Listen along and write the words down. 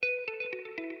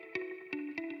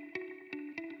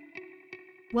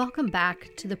Welcome back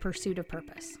to The Pursuit of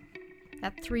Purpose.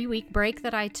 That 3-week break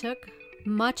that I took,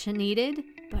 much needed,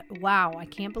 but wow, I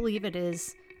can't believe it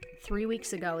is 3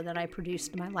 weeks ago that I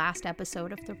produced my last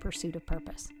episode of The Pursuit of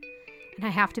Purpose. And I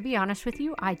have to be honest with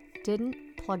you, I didn't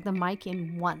plug the mic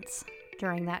in once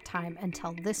during that time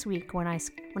until this week when I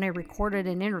recorded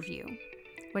an interview,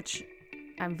 which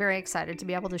I'm very excited to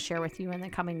be able to share with you in the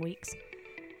coming weeks.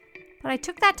 But I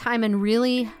took that time and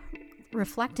really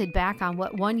reflected back on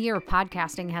what 1 year of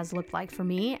podcasting has looked like for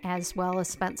me, as well as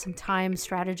spent some time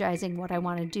strategizing what I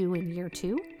want to do in year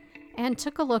 2, and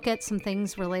took a look at some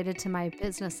things related to my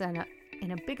business in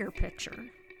a bigger picture.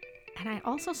 And I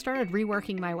also started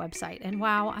reworking my website. And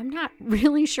wow, I'm not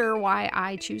really sure why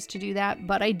I choose to do that,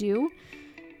 but I do.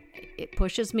 It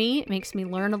pushes me. It makes me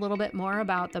learn a little bit more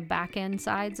about the back end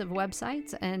sides of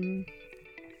websites, and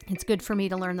it's good for me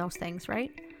to learn those things,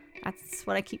 right? That's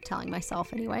what I keep telling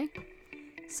myself anyway.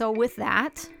 So with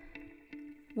that,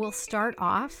 we'll start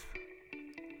off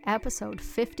episode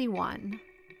 51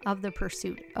 of The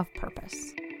Pursuit of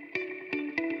Purpose.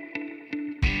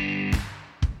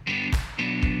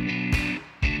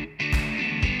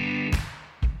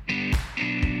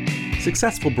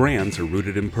 Successful brands are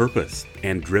rooted in purpose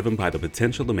and driven by the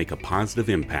potential to make a positive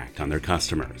impact on their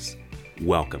customers.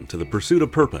 Welcome to The Pursuit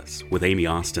of Purpose with Amy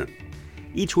Austin.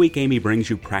 Each week, Amy brings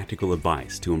you practical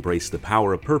advice to embrace the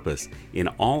power of purpose in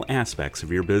all aspects of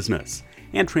your business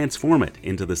and transform it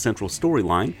into the central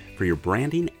storyline for your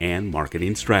branding and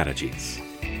marketing strategies.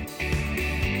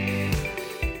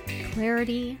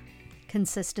 Clarity,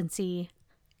 consistency,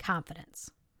 confidence.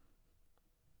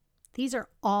 These are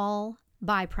all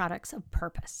byproducts of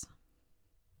purpose.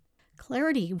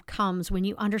 Clarity comes when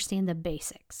you understand the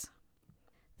basics.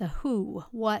 The who,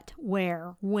 what,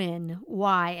 where, when,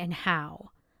 why, and how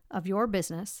of your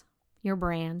business, your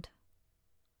brand,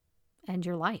 and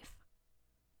your life.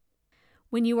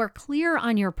 When you are clear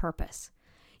on your purpose,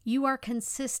 you are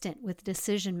consistent with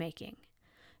decision making.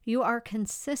 You are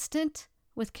consistent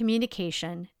with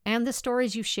communication and the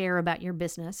stories you share about your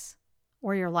business,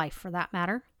 or your life for that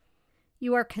matter.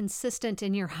 You are consistent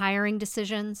in your hiring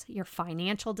decisions, your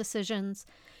financial decisions,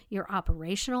 your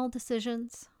operational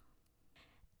decisions.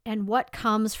 And what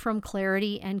comes from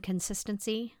clarity and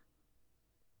consistency?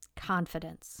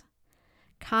 Confidence.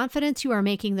 Confidence you are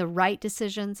making the right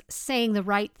decisions, saying the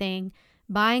right thing,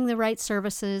 buying the right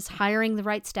services, hiring the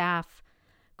right staff,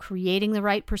 creating the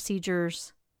right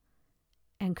procedures,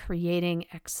 and creating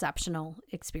exceptional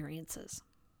experiences.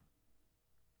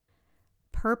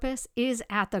 Purpose is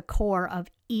at the core of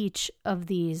each of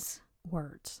these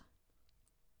words.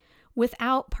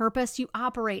 Without purpose, you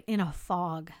operate in a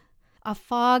fog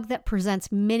that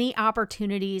presents many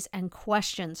opportunities and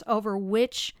questions over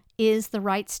which is the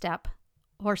right step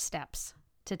or steps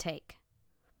to take.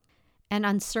 An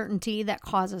uncertainty that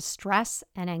causes stress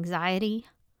and anxiety,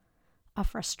 a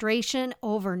frustration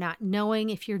over not knowing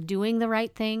if you're doing the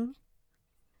right thing,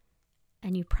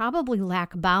 and you probably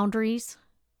lack boundaries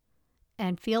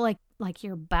and feel like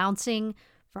you're bouncing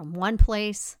from one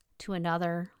place to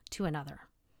another to another.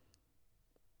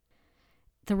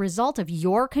 The result of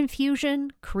your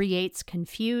confusion creates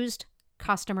confused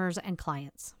customers and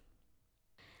clients.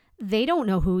 They don't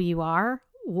know who you are,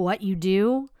 what you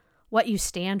do, what you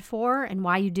stand for, and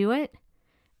why you do it,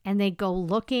 and they go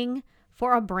looking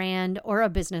for a brand or a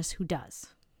business who does.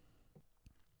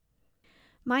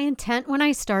 My intent when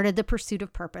I started The Pursuit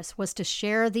of Purpose was to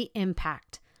share the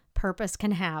impact purpose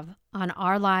can have on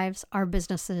our lives, our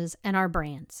businesses, and our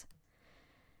brands.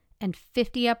 And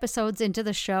 50 episodes into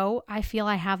the show, I feel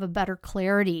I have a better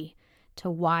clarity to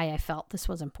why I felt this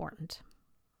was important.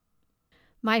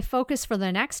 My focus for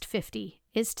the next 50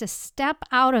 is to step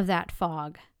out of that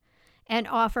fog and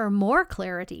offer more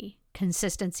clarity,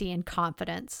 consistency, and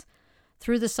confidence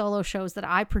through the solo shows that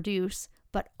I produce,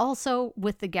 but also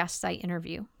with the guests I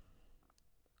interview.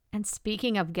 And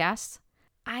speaking of guests,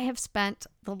 I have spent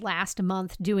the last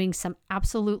month doing some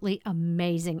absolutely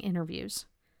amazing interviews.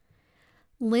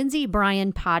 Lindsay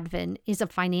Bryan Podvin is a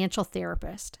financial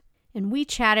therapist, and we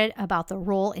chatted about the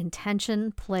role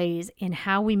intention plays in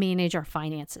how we manage our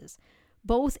finances,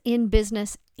 both in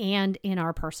business and in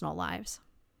our personal lives.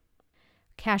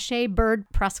 Cachet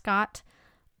Bird Prescott,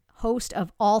 host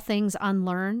of All Things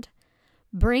Unlearned,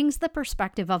 brings the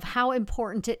perspective of how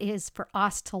important it is for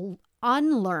us to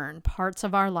unlearn parts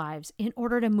of our lives in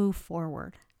order to move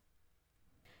forward.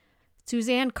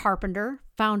 Suzanne Carpenter,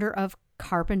 founder of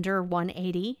Carpenter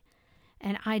 180,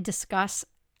 and I discuss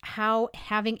how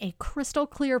having a crystal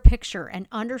clear picture and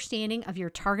understanding of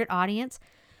your target audience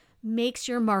makes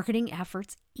your marketing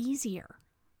efforts easier.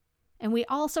 And we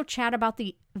also chat about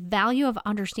the value of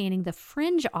understanding the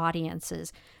fringe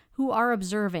audiences who are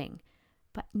observing,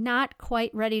 but not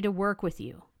quite ready to work with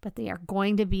you, but they are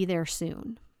going to be there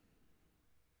soon.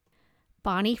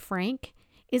 Bonnie Frank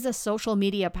is a social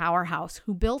media powerhouse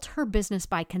who built her business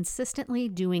by consistently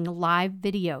doing live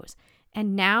videos,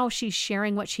 and now she's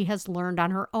sharing what she has learned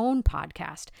on her own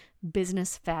podcast,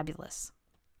 Business Fabulous.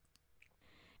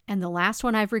 And the last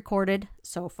one I've recorded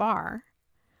so far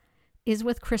is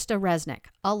with Krista Resnick,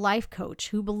 a life coach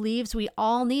who believes we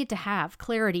all need to have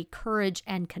clarity, courage,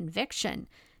 and conviction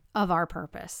of our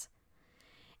purpose.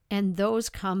 And those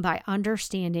come by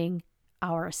understanding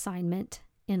our assignment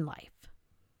in life.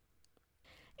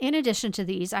 In addition to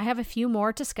these, I have a few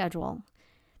more to schedule.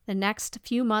 The next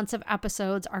few months of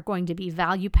episodes are going to be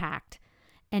value-packed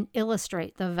and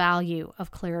illustrate the value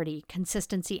of clarity,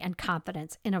 consistency, and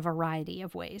confidence in a variety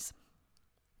of ways.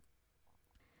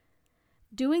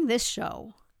 Doing this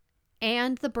show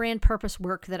and the brand purpose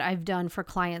work that I've done for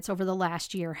clients over the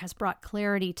last year has brought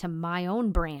clarity to my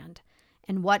own brand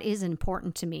and what is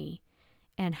important to me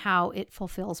and how it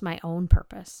fulfills my own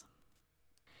purpose.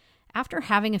 After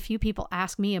having a few people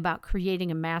ask me about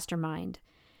creating a mastermind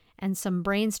and some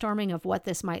brainstorming of what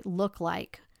this might look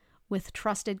like with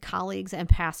trusted colleagues and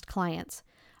past clients,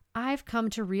 I've come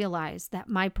to realize that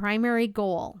my primary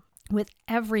goal with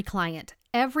every client,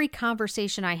 every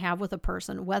conversation I have with a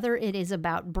person, whether it is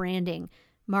about branding,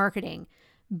 marketing,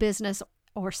 business,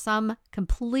 or some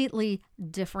completely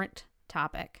different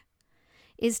topic,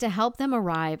 is to help them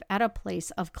arrive at a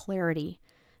place of clarity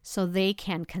so they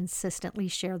can consistently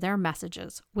share their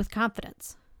messages with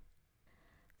confidence.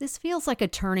 This feels like a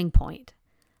turning point,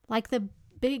 like the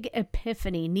big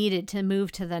epiphany needed to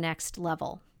move to the next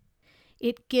level.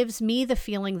 It gives me the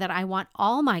feeling that I want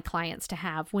all my clients to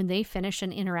have when they finish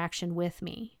an interaction with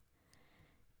me.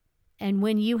 And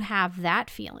when you have that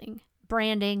feeling,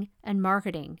 branding and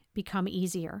marketing become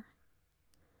easier.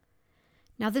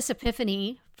 Now, this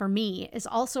epiphany for me is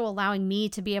also allowing me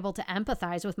to be able to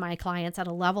empathize with my clients at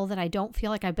a level that I don't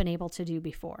feel like I've been able to do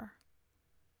before.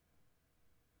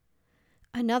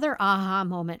 Another aha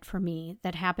moment for me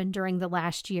that happened during the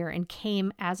last year and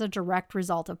came as a direct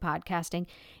result of podcasting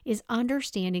is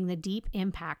understanding the deep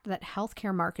impact that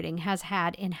healthcare marketing has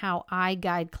had in how I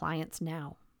guide clients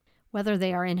now, whether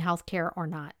they are in healthcare or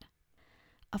not.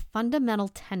 A fundamental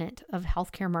tenet of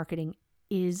healthcare marketing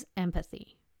is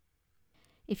empathy.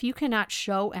 If you cannot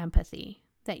show empathy,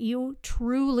 that you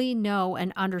truly know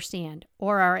and understand,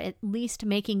 or are at least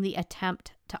making the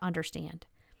attempt to understand,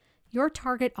 your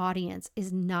target audience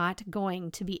is not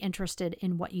going to be interested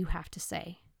in what you have to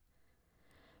say.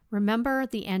 Remember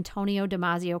the Antonio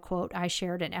Damasio quote I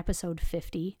shared in episode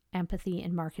 50, Empathy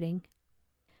in Marketing?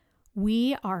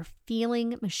 We are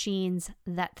feeling machines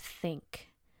that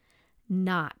think,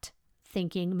 not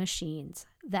thinking machines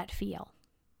that feel.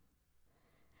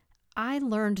 I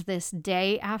learned this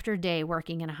day after day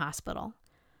working in a hospital,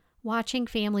 watching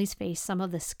families face some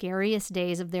of the scariest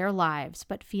days of their lives,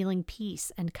 but feeling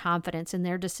peace and confidence in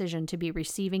their decision to be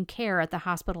receiving care at the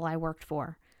hospital I worked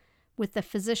for, with the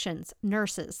physicians,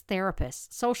 nurses,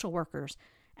 therapists, social workers,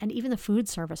 and even the food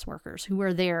service workers who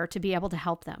were there to be able to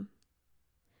help them.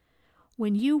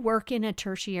 When you work in a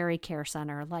tertiary care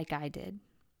center like I did,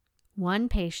 one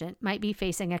patient might be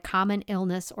facing a common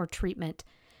illness or treatment,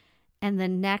 and the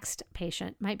next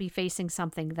patient might be facing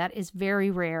something that is very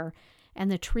rare,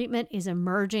 and the treatment is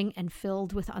emerging and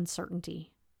filled with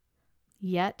uncertainty.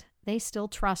 Yet, they still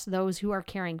trust those who are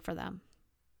caring for them.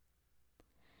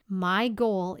 My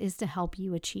goal is to help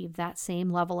you achieve that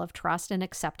same level of trust and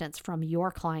acceptance from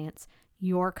your clients,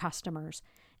 your customers,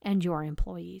 and your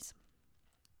employees.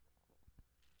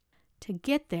 To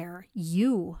get there,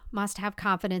 you must have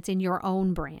confidence in your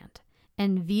own brand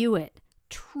and view it,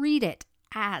 treat it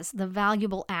as the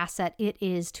valuable asset it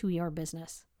is to your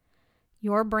business.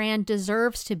 Your brand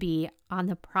deserves to be on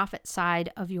the profit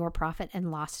side of your profit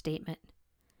and loss statement.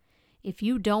 If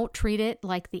you don't treat it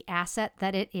like the asset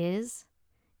that it is,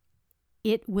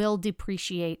 it will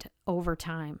depreciate over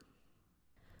time.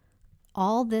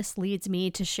 All this leads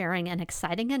me to sharing an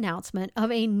exciting announcement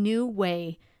of a new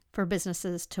way for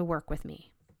businesses to work with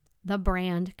me, the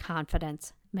Brand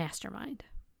Confidence Mastermind.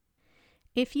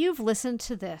 If you've listened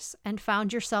to this and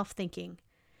found yourself thinking,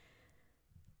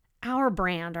 our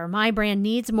brand or my brand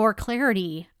needs more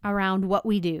clarity around what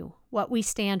we do, what we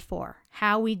stand for,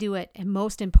 how we do it, and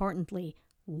most importantly,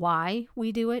 why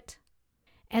we do it,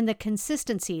 and the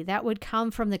consistency that would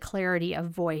come from the clarity of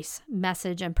voice,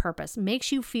 message, and purpose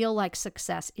makes you feel like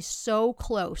success is so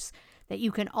close that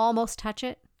you can almost touch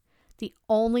it, the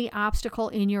only obstacle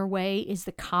in your way is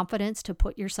the confidence to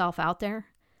put yourself out there,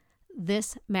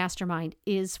 this mastermind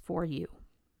is for you.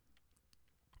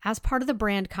 As part of the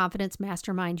Brand Confidence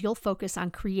Mastermind, you'll focus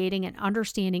on creating an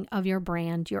understanding of your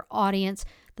brand, your audience,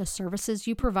 the services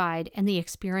you provide, and the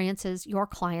experiences your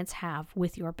clients have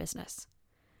with your business.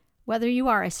 Whether you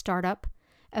are a startup,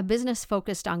 a business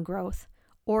focused on growth,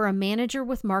 or a manager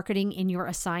with marketing in your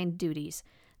assigned duties,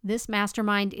 this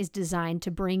mastermind is designed to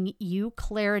bring you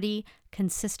clarity,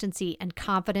 consistency, and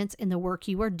confidence in the work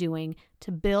you are doing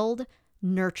to build,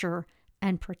 nurture,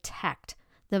 and protect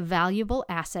the valuable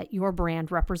asset your brand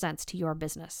represents to your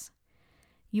business.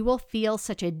 You will feel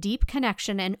such a deep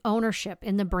connection and ownership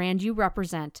in the brand you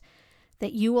represent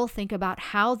that you will think about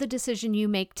how the decision you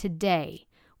make today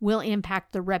will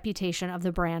impact the reputation of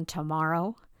the brand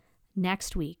tomorrow,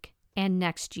 next week, and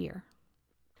next year.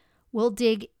 We'll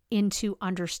dig into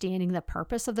understanding the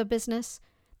purpose of the business,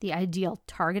 the ideal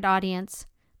target audience,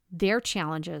 their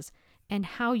challenges, and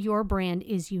how your brand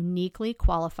is uniquely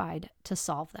qualified to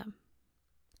solve them.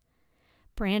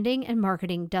 Branding and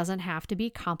marketing doesn't have to be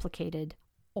complicated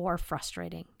or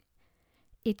frustrating.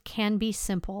 It can be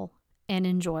simple and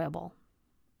enjoyable.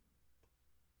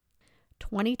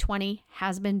 2020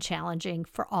 has been challenging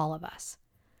for all of us.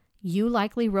 You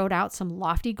likely wrote out some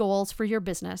lofty goals for your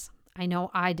business. I know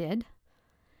I did.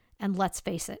 And let's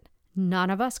face it,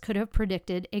 none of us could have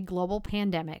predicted a global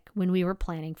pandemic when we were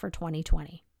planning for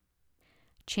 2020.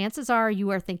 Chances are you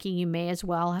are thinking you may as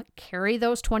well carry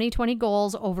those 2020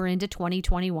 goals over into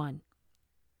 2021.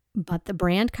 But the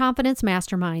Brand Confidence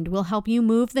Mastermind will help you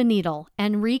move the needle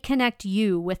and reconnect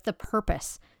you with the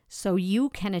purpose so you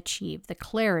can achieve the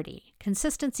clarity,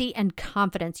 consistency, and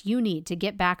confidence you need to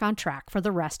get back on track for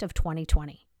the rest of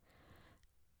 2020.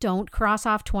 Don't cross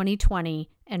off 2020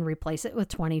 and replace it with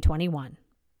 2021.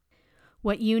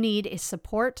 What you need is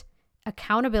support,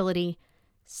 accountability,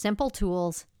 simple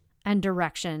tools, and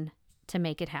direction to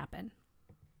make it happen.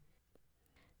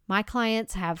 My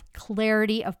clients have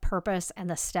clarity of purpose and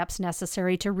the steps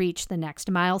necessary to reach the next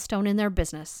milestone in their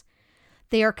business.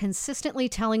 They are consistently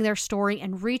telling their story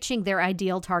and reaching their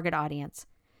ideal target audience.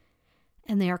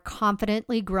 And they are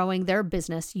confidently growing their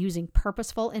business using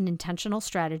purposeful and intentional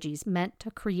strategies meant to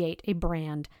create a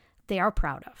brand they are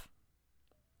proud of.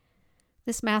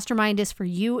 This mastermind is for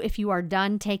you if you are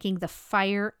done taking the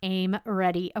fire, aim,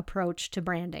 ready approach to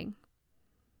branding.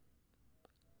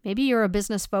 Maybe you're a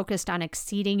business focused on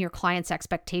exceeding your clients'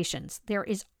 expectations. There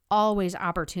is always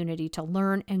opportunity to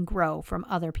learn and grow from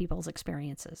other people's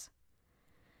experiences.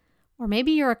 Or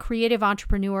maybe you're a creative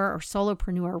entrepreneur or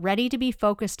solopreneur ready to be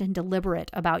focused and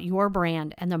deliberate about your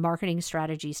brand and the marketing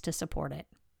strategies to support it.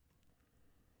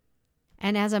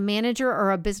 And as a manager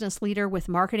or a business leader with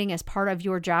marketing as part of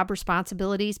your job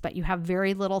responsibilities, but you have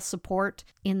very little support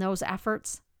in those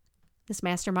efforts, this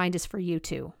mastermind is for you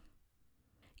too.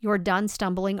 You're done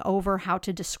stumbling over how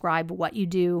to describe what you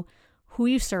do, who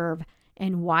you serve,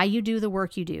 and why you do the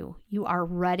work you do. You are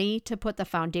ready to put the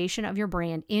foundation of your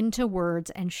brand into words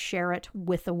and share it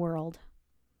with the world.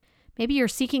 Maybe you're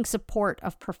seeking support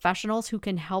of professionals who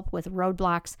can help with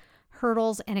roadblocks,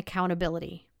 hurdles, and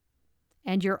accountability.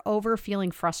 And you're over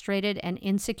feeling frustrated and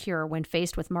insecure when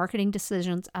faced with marketing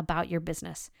decisions about your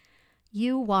business.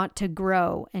 You want to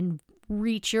grow and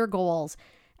reach your goals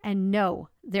and know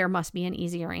there must be an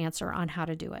easier answer on how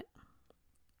to do it.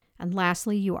 And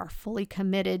lastly, you are fully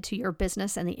committed to your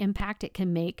business and the impact it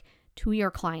can make to your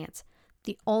clients.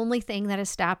 The only thing that is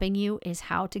stopping you is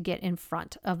how to get in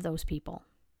front of those people.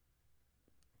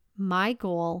 My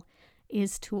goal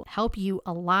is to help you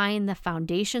align the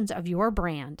foundations of your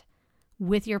brand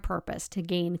with your purpose to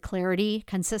gain clarity,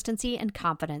 consistency, and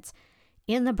confidence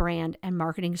in the brand and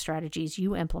marketing strategies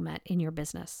you implement in your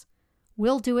business.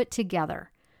 We'll do it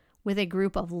together with a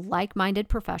group of like-minded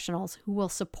professionals who will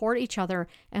support each other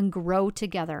and grow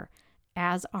together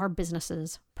as our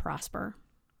businesses prosper.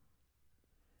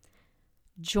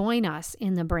 Join us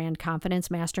in the Brand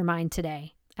Confidence Mastermind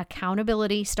today.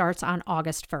 Accountability starts on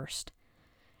August 1st.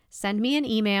 Send me an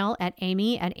email at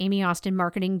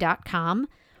amy@amyaustinmarketing.com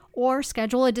or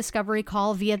schedule a discovery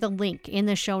call via the link in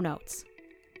the show notes.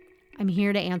 I'm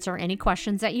here to answer any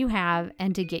questions that you have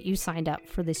and to get you signed up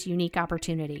for this unique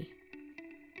opportunity.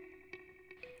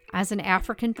 As an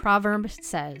African proverb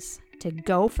says, to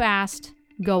go fast,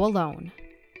 go alone.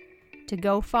 To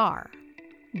go far,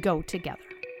 go together.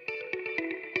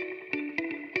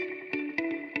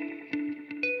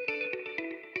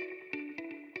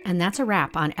 And that's a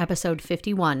wrap on episode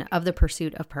 51 of The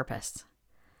Pursuit of Purpose.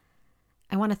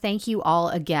 I want to thank you all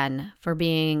again for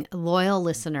being loyal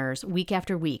listeners week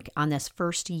after week on this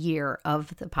first year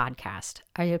of the podcast.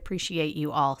 I appreciate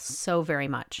you all so very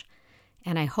much.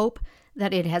 And I hope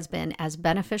that it has been as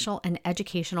beneficial and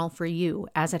educational for you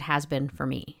as it has been for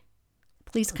me.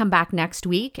 Please come back next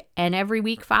week and every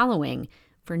week following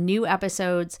for new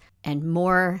episodes and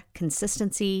more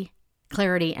consistency,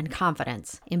 clarity, and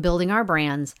confidence in building our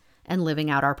brands and living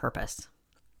out our purpose.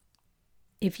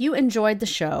 If you enjoyed the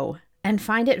show and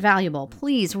find it valuable,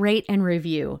 please rate and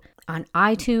review on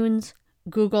iTunes,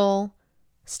 Google,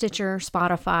 Stitcher,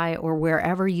 Spotify, or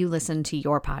wherever you listen to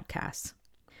your podcasts.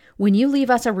 When you leave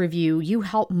us a review, you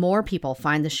help more people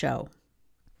find the show.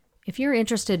 If you're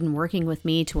interested in working with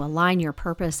me to align your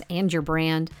purpose and your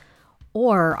brand,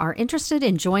 or are interested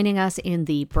in joining us in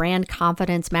the Brand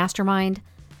Confidence Mastermind,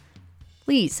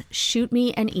 please shoot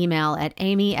me an email at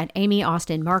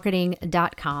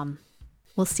amy@amyaustinmarketing.com.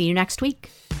 We'll see you next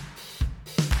week.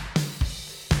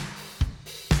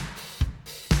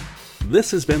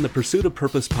 This has been the Pursuit of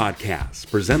Purpose podcast,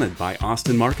 presented by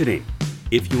Austin Marketing.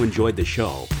 If you enjoyed the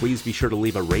show, please be sure to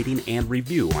leave a rating and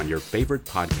review on your favorite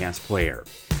podcast player.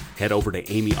 Head over to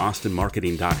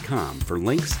amyaustinmarketing.com for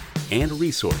links and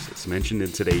resources mentioned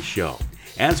in today's show,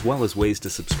 as well as ways to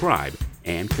subscribe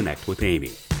and connect with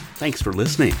Amy. Thanks for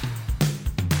listening.